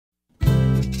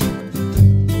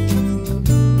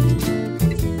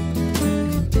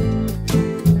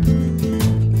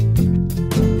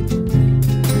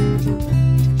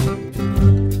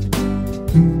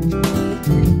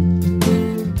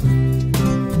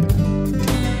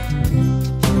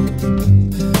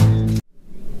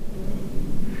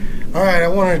Alright, I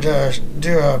wanted to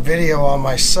do a video on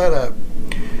my setup.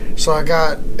 So I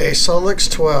got a Solix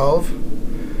 12,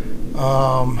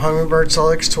 Humminbird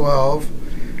Solix 12,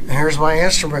 and here's my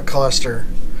instrument cluster.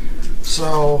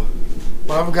 So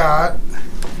what I've got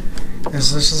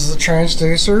is this is the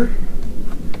transducer,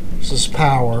 this is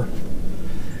power.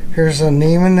 Here's a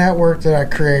NEMA network that I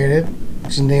created,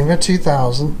 it's a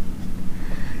NEMA2000,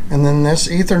 and then this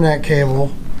Ethernet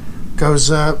cable goes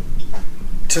up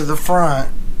to the front.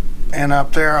 And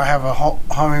up there I have a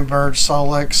Humminbird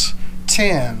Solix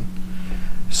 10.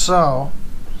 So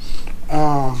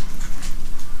on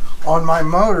my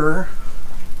motor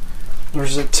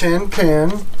there's a 10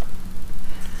 pin,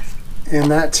 and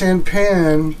that 10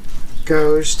 pin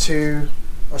goes to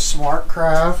a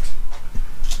SmartCraft.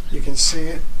 You can see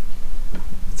it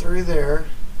through there.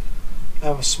 I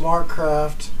have a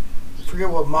SmartCraft, I forget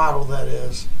what model that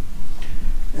is.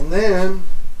 And then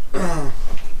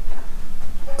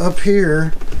up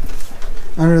here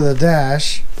under the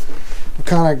dash, I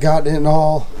kind of got it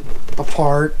all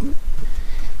apart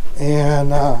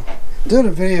and did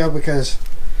a video because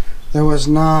there was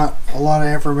not a lot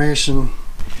of information,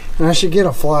 and I should get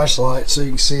a flashlight so you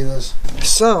can see this.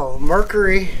 So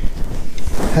Mercury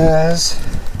has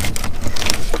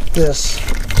this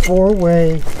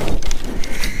 4-way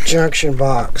junction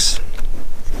box,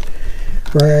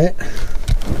 right?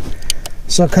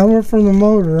 So coming from the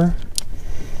motor,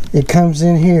 it comes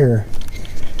in here.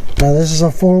 Now this is a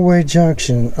 4-way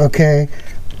junction, okay?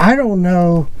 I don't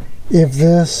know if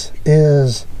this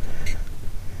is,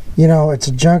 you know, it's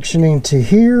a junctioning to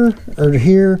here or to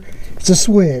here. It's a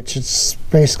switch, it's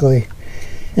basically.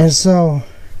 And so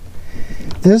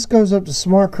this goes up to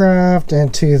SmartCraft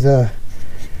and to the,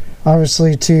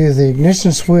 obviously to the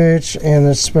ignition switch and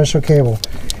the special cable.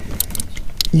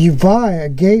 You buy a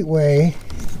gateway.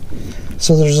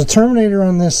 So there's a terminator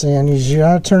on this end. You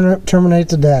gotta terminate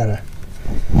the data.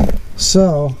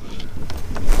 So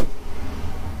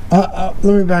let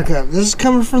me back up. This is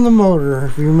coming from the motor.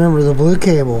 If you remember, the blue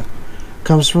cable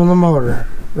comes from the motor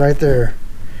right there,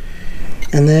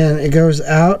 and then it goes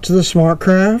out to the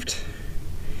SmartCraft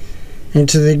and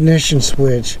to the ignition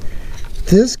switch.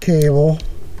 This cable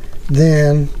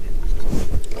then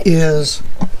is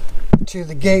to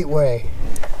the gateway.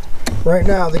 Right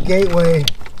now the gateway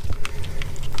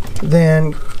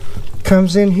then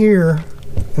comes in here,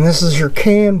 and this is your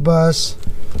CAN bus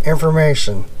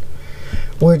information,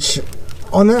 which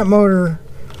on that motor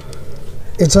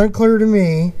it's unclear to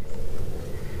me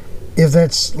if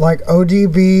that's like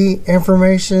ODB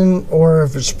information or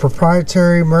if it's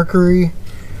proprietary Mercury,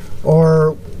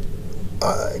 or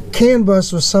CAN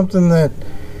bus was something that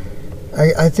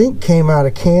I think came out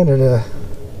of Canada.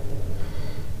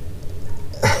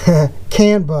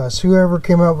 CAN bus, whoever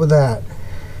came up with that.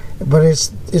 But it's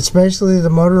basically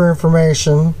the motor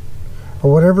information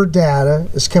or whatever data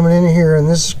is coming in here, and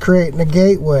this is creating a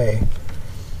gateway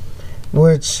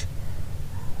which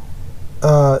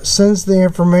sends the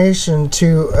information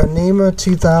to a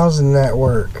NEMA2000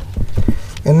 network.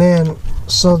 And then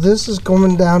so this is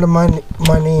going down to my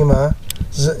NEMA.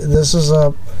 This is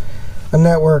a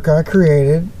network I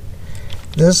created.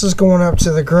 This is going up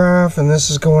to the graph, and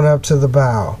this is going up to the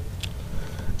bow.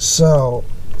 So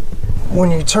when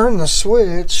you turn the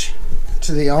switch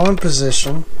to the on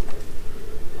position,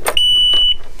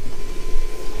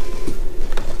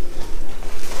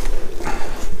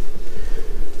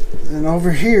 then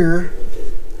over here,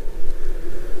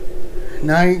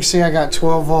 now you can see I got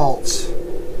 12 volts,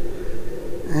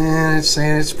 and it's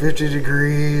saying it's 50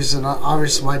 degrees, and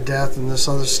obviously my depth and this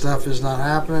other stuff is not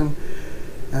happening.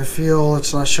 And fuel,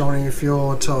 it's not showing any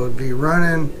fuel until it would be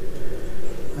running.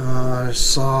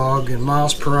 SOG and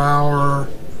miles per hour,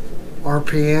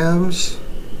 RPMs.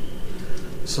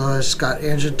 So it's got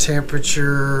engine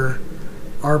temperature,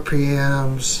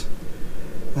 RPMs,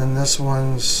 and this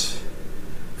one's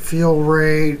fuel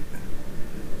rate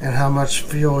and how much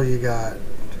fuel you got.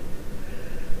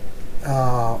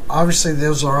 Obviously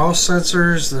those are all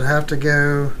sensors that have to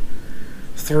go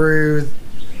through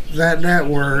that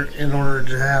network in order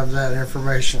to have that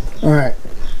information. Alright,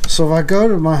 so if I go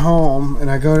to my home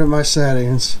and I go to my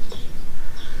settings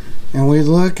and we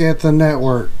look at the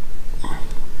network,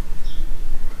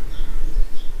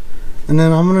 and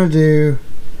then I'm going to do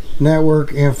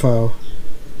network info,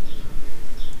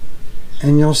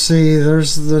 and you'll see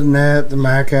there's the net, the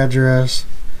MAC address,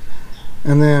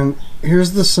 and then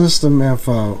here's the system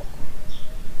info.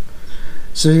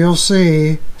 So you'll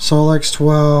see Solix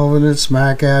 12 and its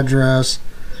MAC address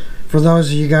for those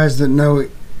of you guys that know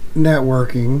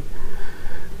networking,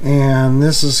 and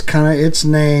this is kind of its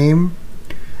name,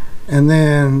 and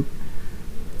then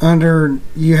under,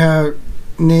 you have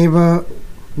NEMA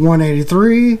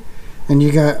 183, and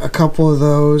you got a couple of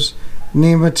those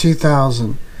NEMA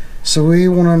 2000. So we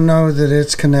want to know that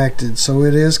it's connected. So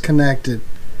it is connected.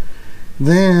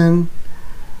 Then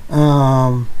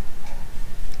I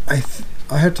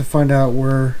have to find out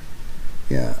where.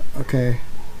 Yeah, okay,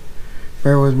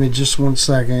 bear with me just 1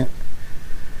 second.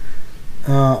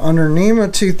 Under NEMA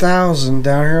 2000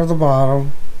 down here at the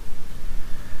bottom,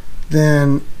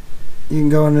 then you can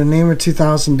go into NEMA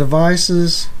 2000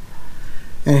 devices,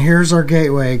 and here's our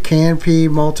gateway, CAN-P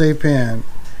multi-pin,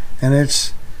 and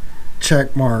it's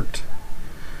check marked.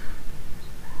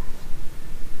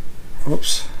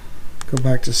 Oops, go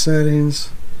back to settings,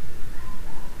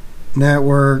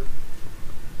 network,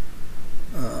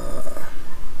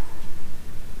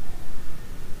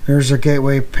 there's our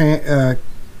gateway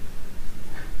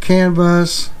CAN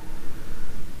bus,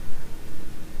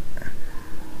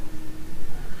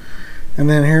 and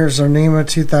then here's our NEMA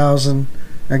 2000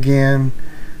 again.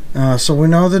 So we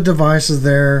know the device is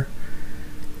there,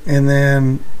 and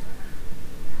then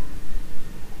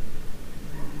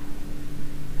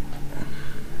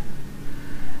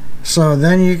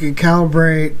you can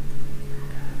calibrate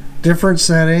different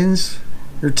settings,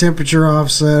 your temperature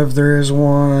offset if there is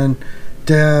one,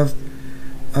 depth,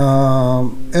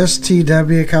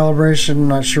 STW calibration, I'm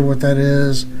not sure what that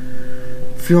is,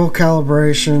 fuel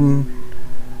calibration.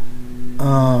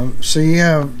 So you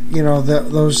have, you know,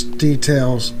 those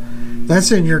details.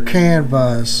 That's in your CAN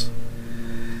bus.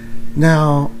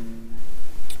 Now,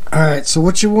 alright, so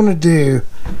what you want to do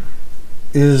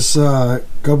is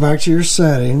go back to your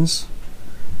settings,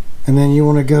 and then you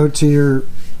want to go to your,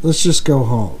 let's just go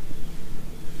home.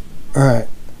 Alright,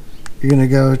 you're going to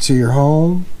go to your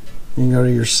home, you can go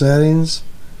to your settings,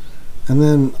 and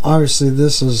then obviously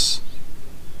this is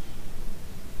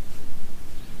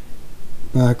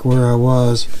back where I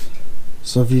was,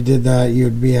 so if you did that you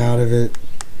would be out of it.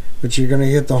 But you're going to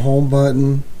hit the home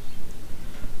button,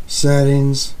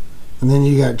 settings, and then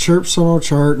you got chirp, sonar,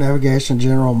 chart, navigation,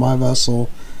 general, my vessel,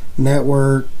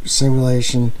 network,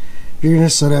 simulation. You're going to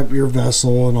set up your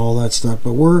vessel and all that stuff,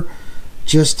 but we're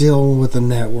just dealing with the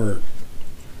network.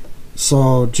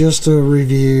 So just to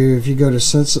review, if you go to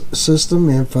system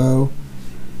info,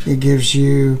 it gives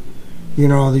you, you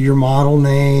know, your model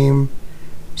name,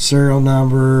 serial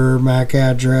number, MAC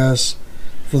address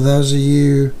for those of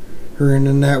you who are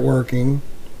into networking,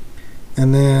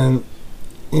 and then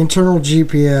internal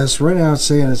GPS. Right now it's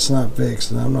saying it's not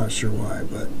fixed, and I'm not sure why,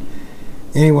 but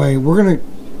anyway,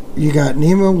 you got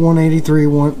NEMA 183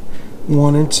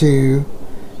 1 and 2,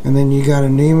 and then you got a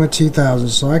NEMA 2000.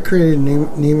 So I created a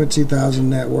NEMA 2000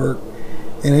 network,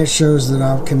 and it shows that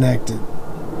I'm connected.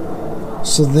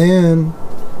 So then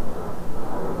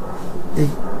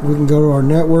if we can go to our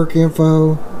network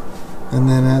info, and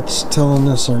then that's telling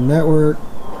us our network.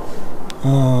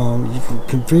 You can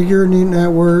configure a new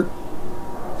network,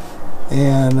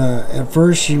 and at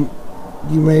first you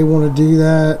may want to do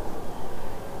that.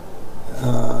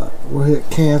 We'll hit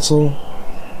cancel.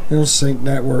 It'll sync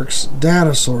networks,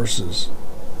 data sources.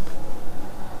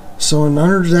 So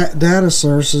under data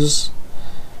sources,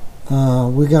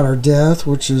 we got our depth,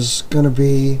 which is going to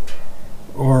be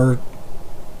our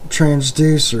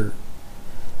transducer,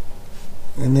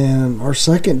 and then our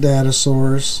second data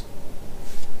source,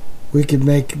 we could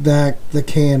make that the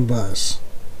CAN bus.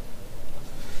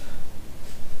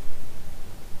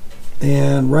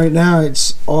 And right now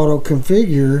it's auto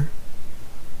configure.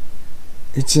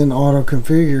 It's in auto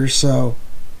configure, so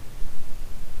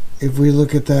if we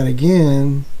look at that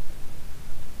again,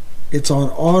 it's on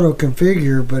auto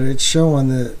configure, but it's showing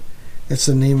that it's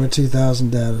a NEMA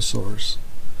 2000 data source.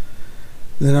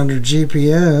 Then under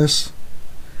GPS,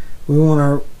 we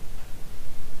want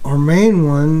our main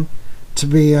one to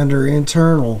be under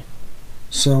internal,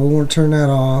 so we want to turn that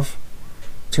off,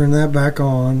 turn that back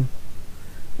on,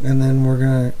 and then we're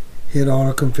going to hit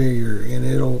auto configure, and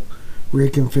it'll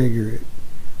reconfigure it.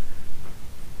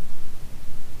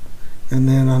 And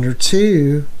then under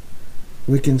 2,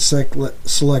 we can select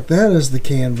that as the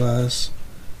CAN bus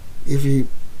if you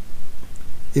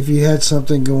had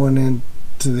something going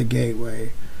into the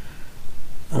gateway.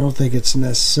 I don't think it's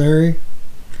necessary.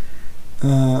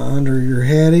 Under your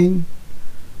heading,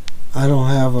 I don't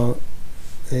have an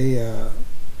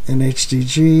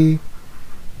HDG,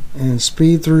 and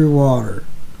speed through water.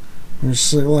 I'm going to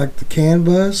select the CAN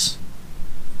bus,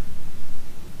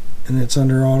 and it's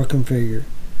under auto configure.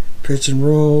 Pitch and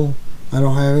roll, I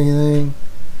don't have anything.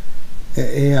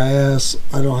 AIS,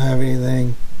 I don't have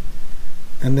anything.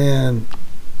 And then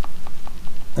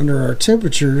under our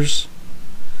temperatures,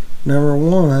 number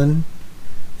 1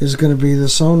 is going to be the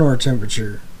sonar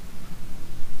temperature.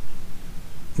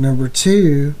 Number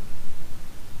 2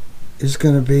 is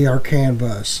going to be our CAN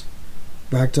bus.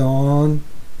 Back to on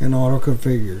and auto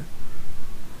configure.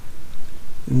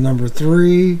 Number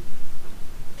 3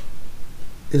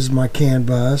 is my CAN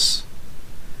bus.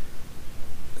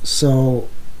 So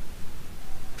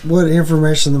what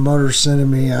information the motor is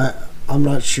sending me, I'm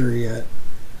not sure yet.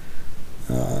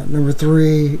 Number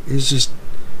 3 is just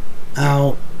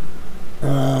out.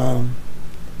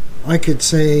 I could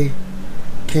say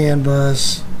CAN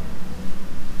bus,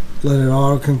 let it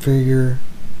auto configure,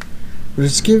 but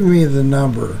it's giving me the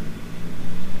number.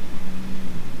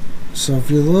 So if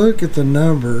you look at the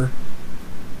number,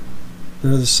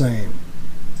 they're the same.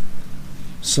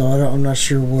 So I'm not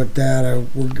sure what data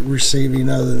we're receiving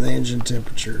other than the engine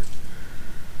temperature.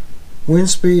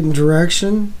 Wind speed and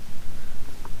direction,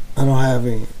 I don't have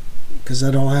any, because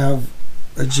I don't have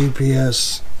a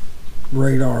GPS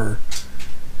radar.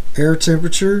 Air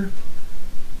temperature,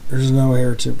 there's no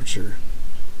air temperature.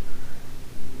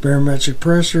 Barometric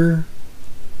pressure,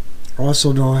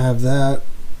 also don't have that.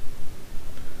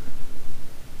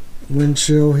 Wind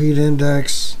chill heat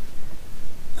index,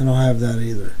 I don't have that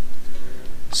either.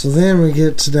 So then we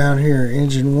get to down here,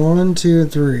 engine 1, 2,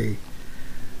 and 3.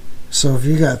 So if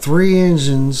you got 3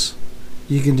 engines,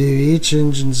 you can do each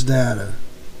engine's data.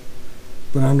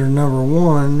 But under number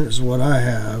 1 is what I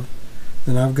have.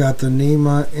 Then I've got the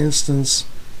NEMA instance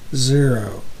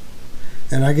 0.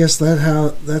 And I guess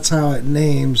that's how it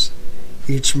names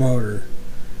each motor.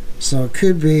 So it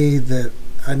could be that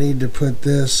I need to put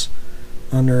this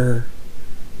under,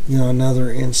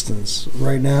 another instance.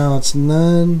 Right now it's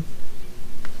none.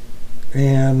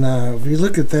 And if you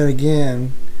look at that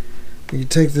again, you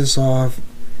take this off,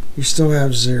 you still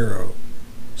have 0.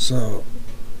 So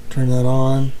turn that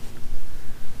on.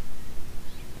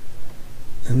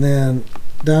 And then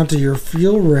down to your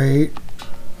fuel rate,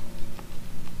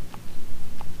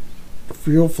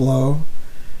 fuel flow,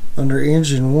 under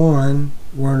engine 1,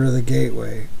 we're under the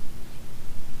gateway.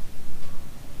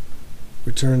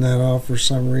 We turn that off for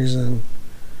some reason,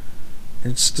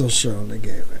 it's still showing the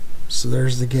gateway. So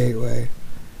there's the gateway.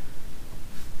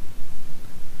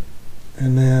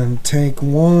 And then tank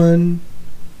 1,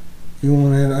 you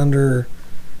want it under.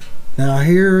 Now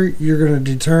here you're going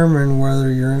to determine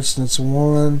whether you're instance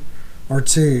 1 or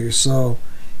 2. So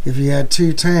if you had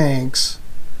 2 tanks,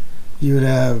 you would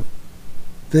have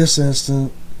this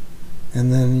instance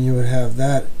and then you would have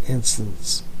that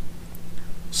instance.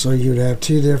 So you would have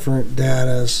 2 different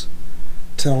datas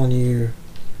telling you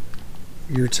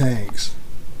your tanks.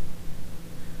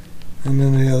 And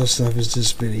then the other stuff is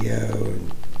just video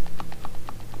and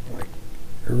like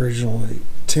originally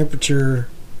temperature.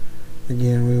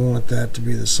 Again, we want that to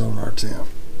be the sonar temp.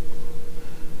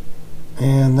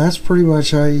 And that's pretty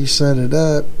much how you set it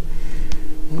up.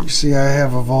 You see I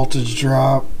have a voltage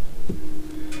drop.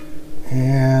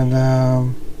 And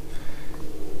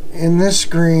in this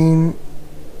screen,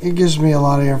 it gives me a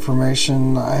lot of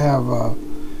information. I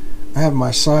have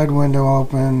my side window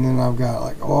open, and I've got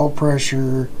like oil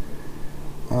pressure.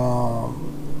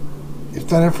 If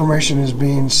that information is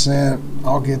being sent,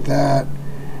 I'll get that.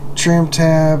 Trim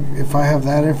tab, if I have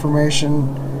that information,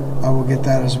 I will get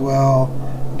that as well.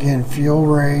 Again, fuel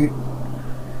rate,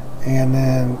 and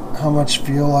then how much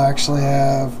fuel I actually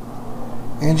have.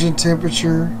 Engine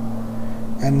temperature,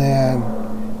 and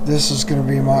then this is going to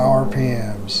be my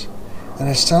RPMs. And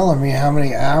it's telling me how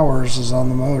many hours is on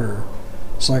the motor.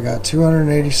 So I got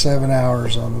 287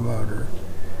 hours on the motor.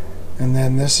 And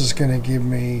then this is going to give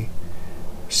me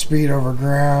speed over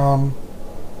ground.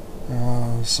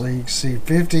 So you can see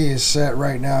 50 is set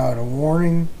right now at a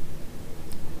warning.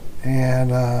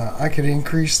 And I could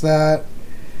increase that.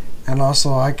 And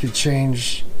also I could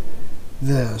change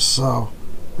this. So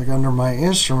like under my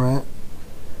instrument,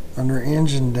 under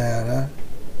engine data,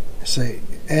 say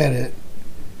edit,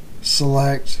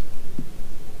 select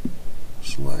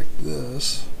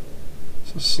this.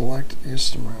 So select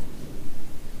instrument.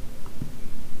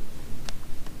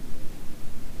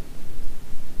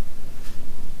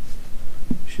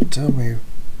 Should tell me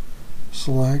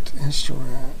select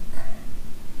instrument.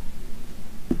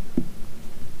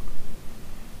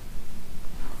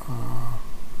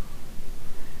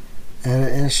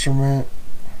 Edit instrument.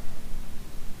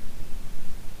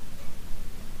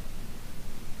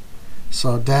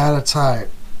 So data type.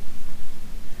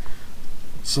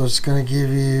 So it's going to give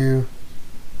you,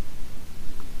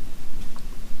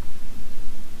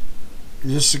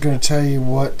 this is going to tell you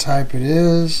what type it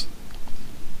is.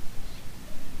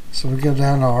 So we go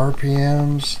down to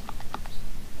RPMs.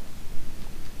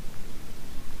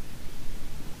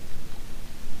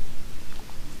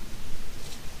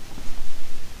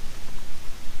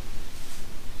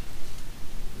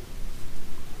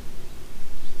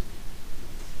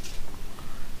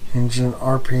 Engine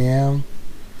RPM.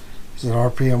 Is it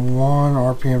RPM 1,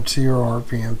 RPM 2, or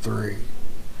RPM 3?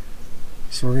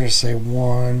 So we're going to say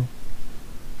 1,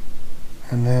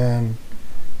 and then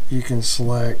you can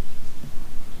select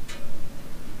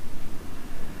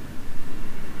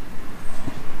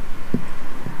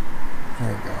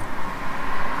there you go.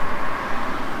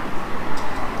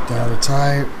 Data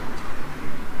type.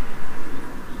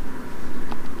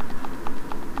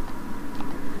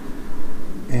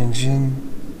 Engine.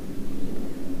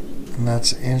 And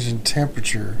that's engine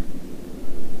temperature.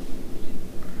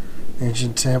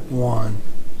 Engine temp 1.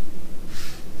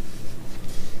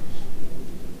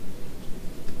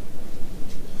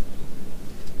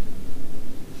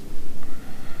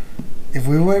 If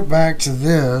we went back to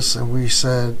this and we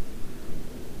said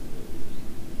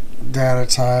data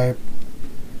type,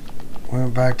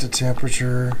 went back to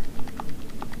temperature,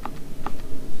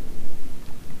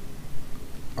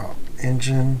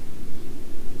 engine,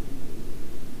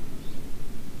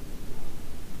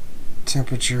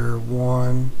 temperature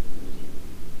 1.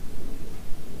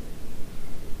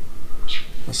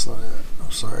 That's not it.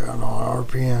 I'm sorry, I don't know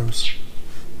RPMs.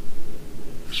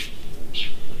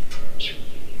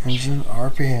 Engine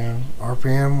RPM,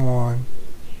 RPM 1.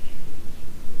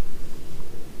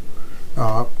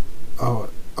 Oh,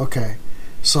 okay.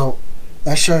 So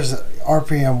that shows that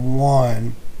RPM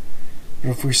 1. But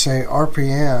if we say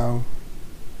RPM,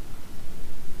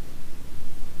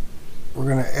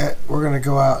 we're gonna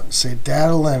go out and say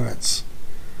data limits.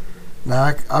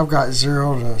 Now I've got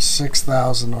 0 to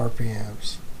 6,000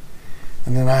 RPMs,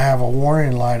 and then I have a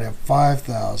warning light at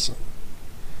 5,000.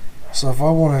 So if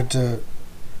I wanted to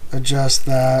adjust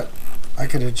that, I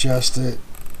could adjust it